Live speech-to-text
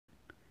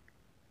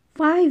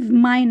5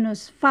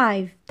 minus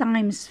 5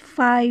 times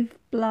 5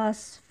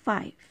 plus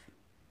 5.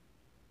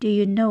 Do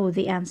you know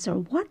the answer?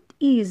 What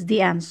is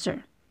the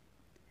answer?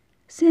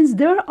 Since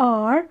there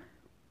are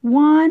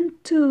 1,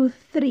 2,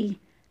 3,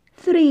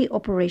 3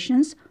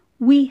 operations,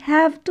 we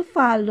have to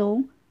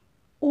follow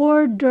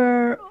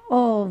order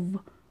of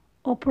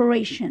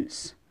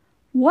operations.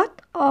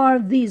 What are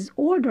these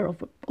order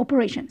of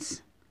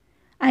operations?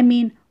 I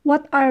mean,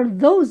 what are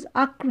those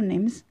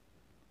acronyms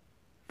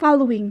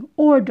following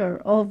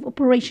order of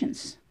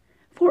operations?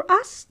 For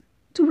us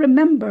to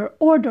remember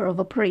order of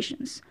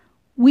operations,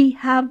 we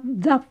have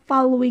the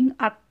following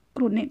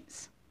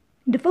acronyms.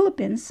 In the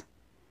Philippines,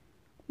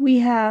 we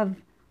have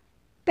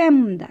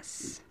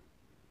PEMDAS,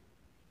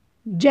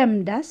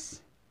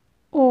 GEMDAS,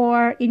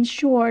 or in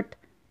short,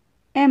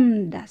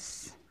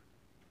 MDAS.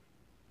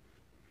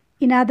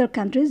 In other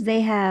countries,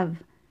 they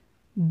have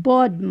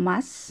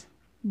BODMAS,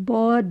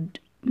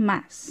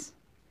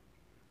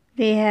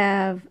 They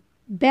have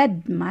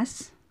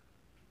BODMAS,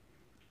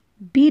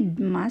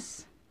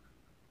 BODMAS,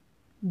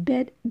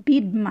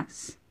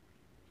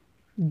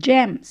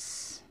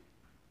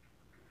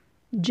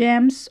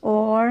 GEMS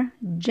or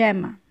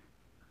GEMA.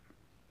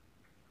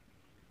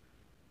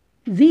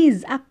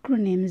 These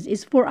acronyms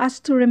is for us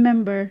to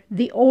remember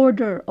the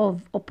order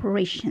of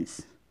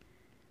operations.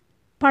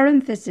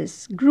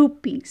 Parentheses,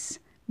 groupings,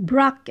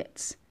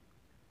 brackets.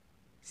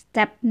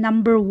 Step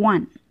number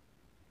 1.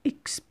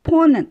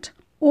 Exponent,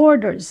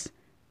 orders,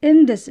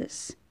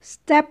 indices.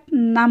 Step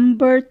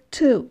number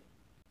 2.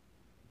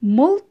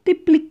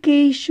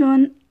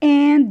 Multiplication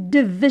and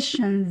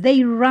division,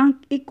 they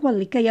rank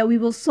equally, kaya we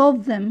will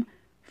solve them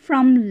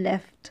from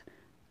left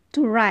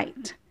to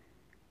right.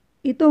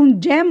 Itong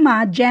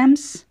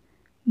GEMS,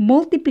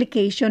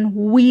 multiplication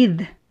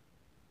with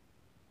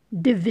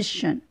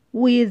division,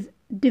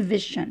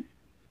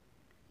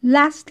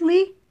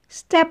 Lastly,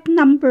 step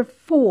number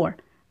 4,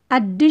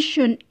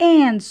 addition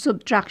and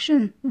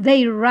subtraction,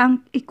 they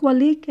rank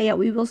equally, kaya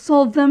we will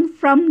solve them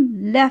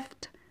from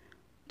left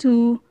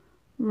to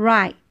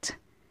right.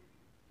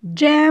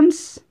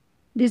 GEMS,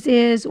 this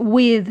is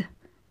with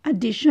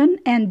addition,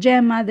 and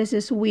GEMA, this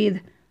is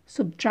with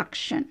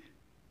subtraction.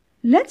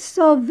 Let's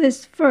solve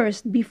this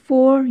first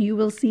before you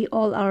will see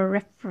all our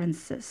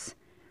references.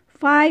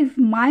 5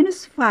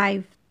 minus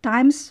 5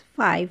 times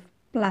 5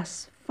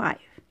 plus 5.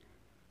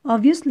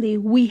 Obviously,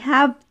 we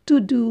have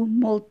to do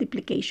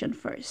multiplication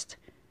first.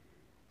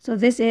 So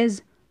this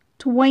is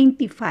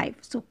 25.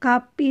 So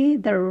copy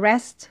the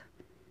rest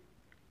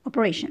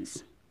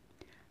operations.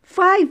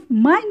 5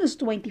 minus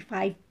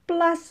 25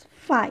 plus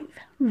 5.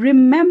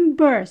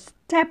 Remember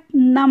step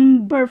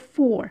number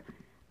 4.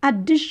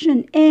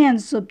 Addition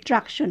and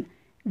subtraction.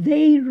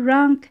 They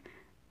rank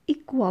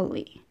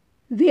equally.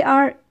 They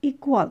are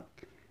equal.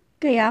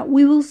 Kaya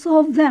we will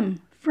solve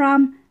them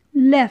from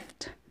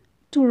left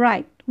to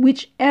right,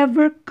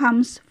 whichever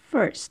comes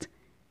first.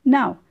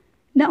 Now,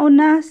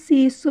 nauna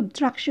si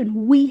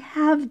subtraction. We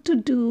have to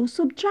do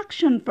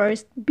subtraction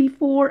first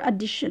before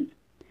addition.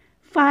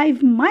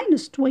 5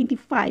 minus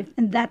 25,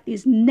 and that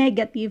is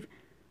negative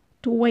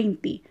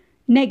 20.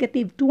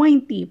 Negative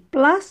 20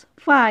 plus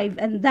 5,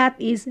 and that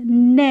is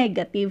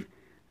negative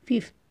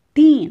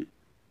 15.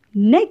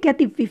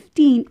 Negative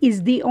 15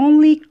 is the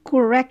only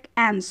correct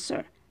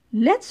answer.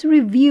 Let's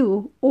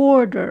review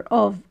order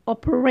of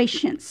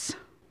operations.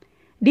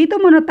 Dito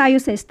muna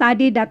tayo sa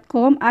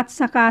study.com at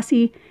saka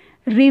si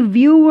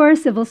reviewer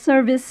civil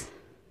service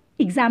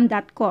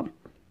exam.com.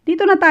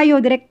 Dito na tayo,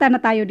 direkta na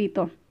tayo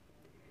dito.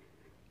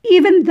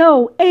 Even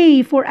though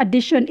A for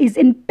addition is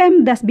in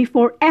PEMDAS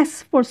before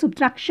S for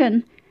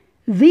subtraction,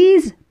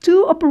 these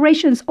two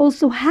operations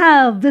also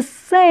have the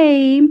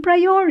same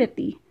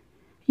priority.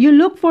 You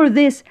look for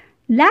these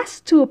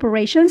last two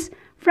operations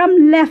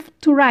from left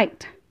to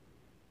right.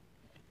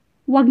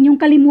 Huwag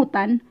niyong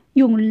kalimutan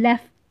yung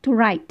left to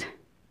right.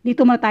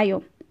 Dito muna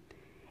tayo.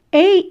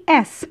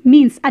 AS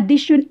means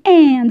addition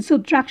and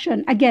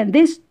subtraction. Again,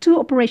 these two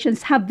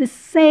operations have the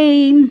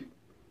same,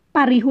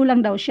 pariho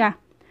lang daw siya.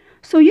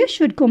 So you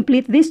should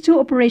complete these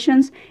two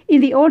operations in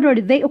the order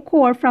they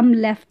occur from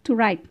left to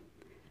right.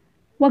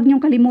 Huwag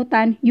niyong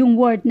kalimutan yung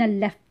word na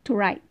left to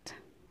right.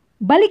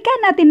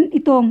 Balikan natin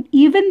itong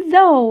even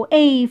though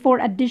A for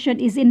addition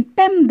is in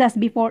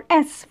PEMDAS before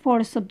S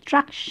for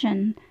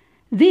subtraction,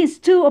 these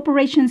two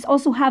operations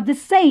also have the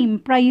same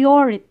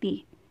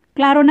priority.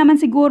 Klaro naman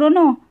siguro,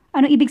 no?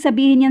 Ano ibig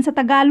sabihin yan sa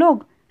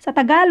Tagalog? Sa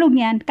Tagalog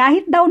yan,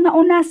 kahit daw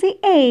nauna si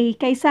A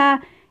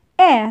kaysa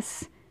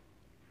S,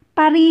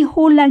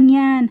 pariho lang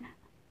yan.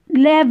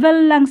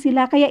 Level lang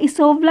sila, kaya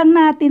isolve lang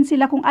natin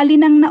sila kung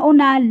alin ang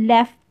nauna,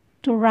 left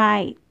to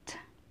right.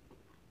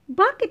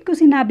 Bakit ko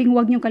sinabing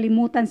huwag niyong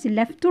kalimutan si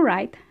left to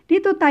right?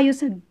 Dito tayo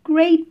sa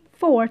grade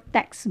 4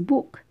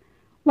 textbook.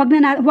 Wag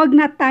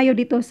na tayo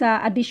dito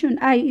sa addition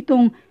ay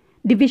itong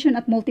division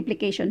at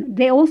multiplication.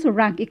 They also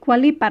rank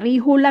equally,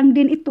 pariho lang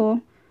din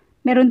ito.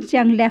 Meron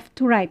siyang left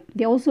to right.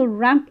 They also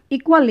rank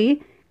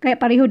equally, kaya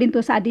pariho din to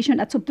sa addition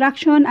at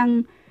subtraction.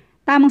 Ang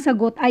tamang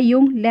sagot ay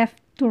yung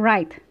left to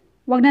right.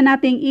 Wag na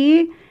nating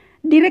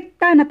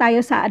direkta na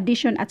tayo sa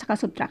addition at saka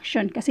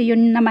subtraction kasi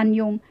yun naman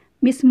yung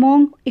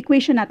mismong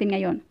equation natin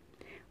ngayon.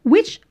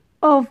 Which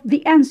of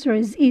the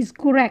answers is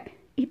correct?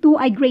 Ito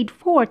ay grade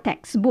 4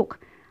 textbook.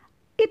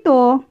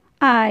 Ito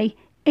ay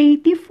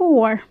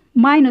 84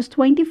 minus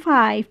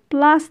 25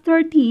 plus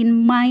 13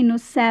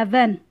 minus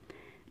 7.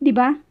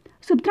 Diba?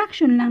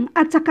 Subtraction lang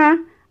at saka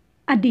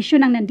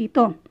addition ang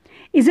nandito.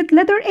 Is it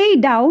letter A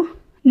daw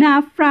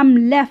na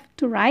from left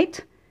to right?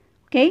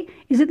 Okay?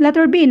 Is it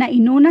letter B na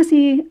inuna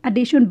si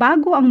addition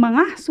bago ang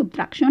mga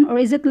subtraction?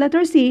 Or is it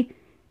letter C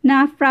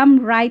na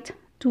from right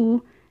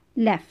to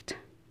left?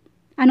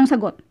 Anong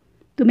sagot?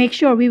 To make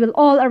sure we will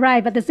all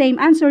arrive at the same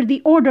answer,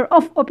 the order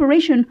of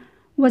operation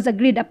was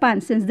agreed upon.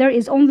 Since there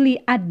is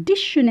only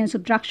addition and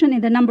subtraction in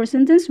the number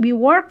sentence, we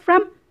work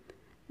from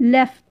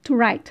left to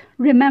right.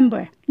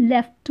 Remember,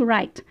 left to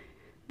right.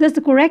 Thus,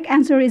 the correct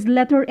answer is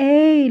letter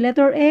A.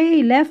 Letter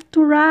A, left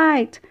to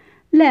right.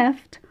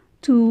 Left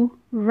to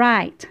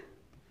right.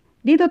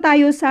 Dito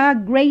tayo sa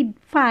grade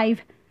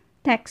 5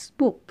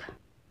 textbook.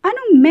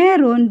 Anong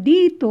meron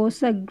dito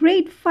sa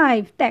grade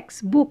 5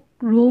 textbook?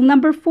 Rule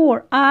number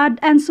 4, add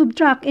and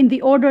subtract in the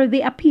order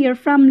they appear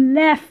from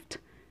left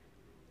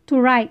to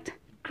right.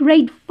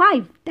 Grade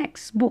 5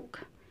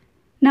 textbook.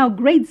 Now,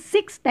 grade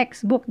 6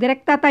 textbook,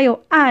 direkta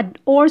tayo,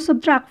 add or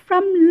subtract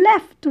from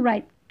left to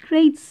right.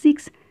 Grade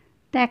 6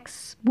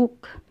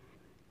 textbook.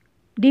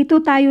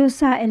 Dito tayo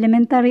sa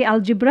elementary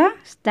algebra,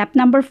 step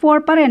number 4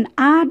 pa rin,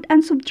 add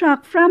and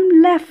subtract from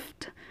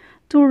left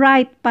to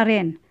right pa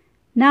rin.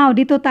 Now,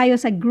 dito tayo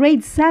sa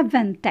grade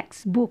 7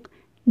 textbook.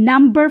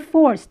 Number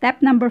 4, step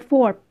number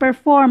 4,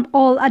 perform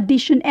all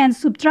addition and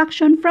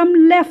subtraction from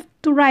left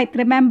to right.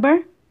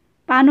 Remember?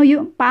 Paano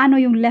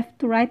yung left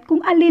to right?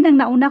 Kung alin ang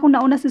nauna, kung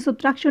nauna si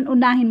subtraction,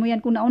 unahin mo yan.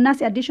 Kung nauna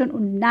si addition,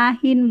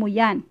 unahin mo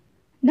yan.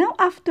 Now,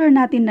 after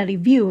natin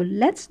na-review,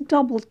 let's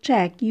double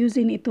check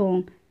using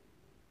itong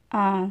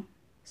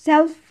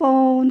cell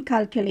phone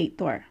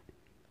calculator.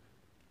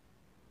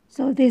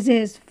 So, this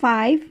is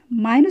 5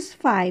 minus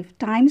 5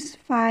 times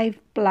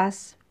 5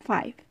 plus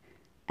 5.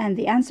 And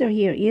the answer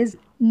here is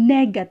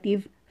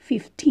negative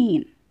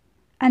 15.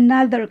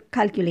 Another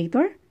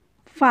calculator,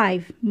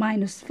 5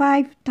 minus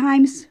 5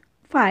 times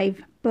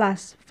 5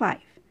 plus 5.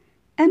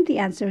 And the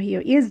answer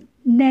here is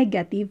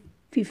negative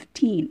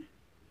 15.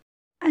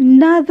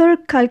 Another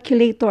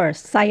calculator,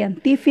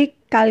 scientific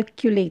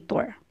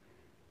calculator.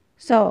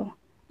 So,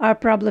 our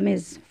problem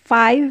is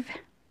 5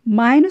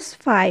 minus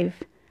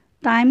 5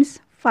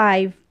 times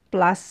 5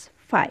 plus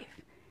 5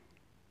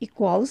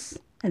 equals,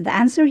 and the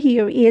answer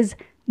here is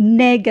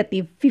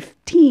negative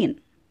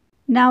 15.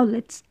 Now,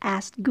 let's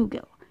ask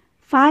Google.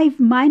 5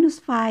 minus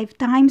 5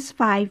 times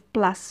 5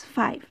 plus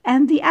 5.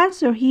 And the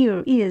answer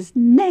here is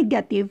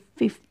negative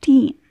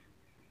 15.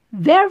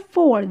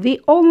 Therefore,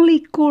 the only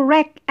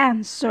correct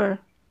answer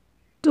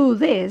to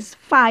this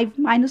 5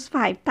 minus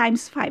 5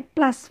 times 5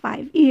 plus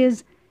 5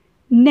 is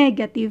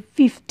negative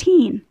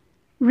 15.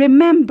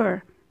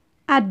 Remember,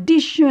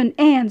 addition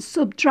and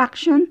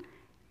subtraction,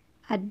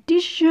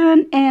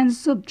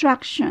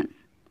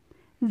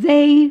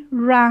 they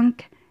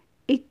rank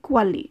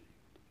equally.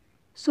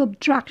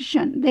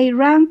 Subtraction, they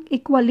rank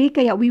equally,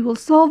 kaya we will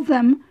solve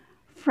them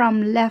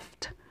from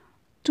left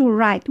to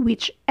right,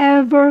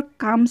 whichever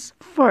comes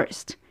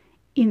first.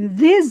 In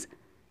this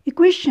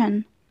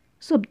equation,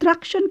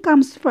 subtraction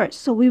comes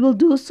first, so we will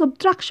do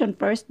subtraction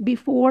first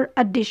before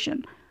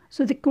addition.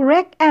 So the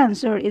correct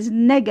answer is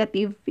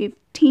negative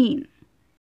 15.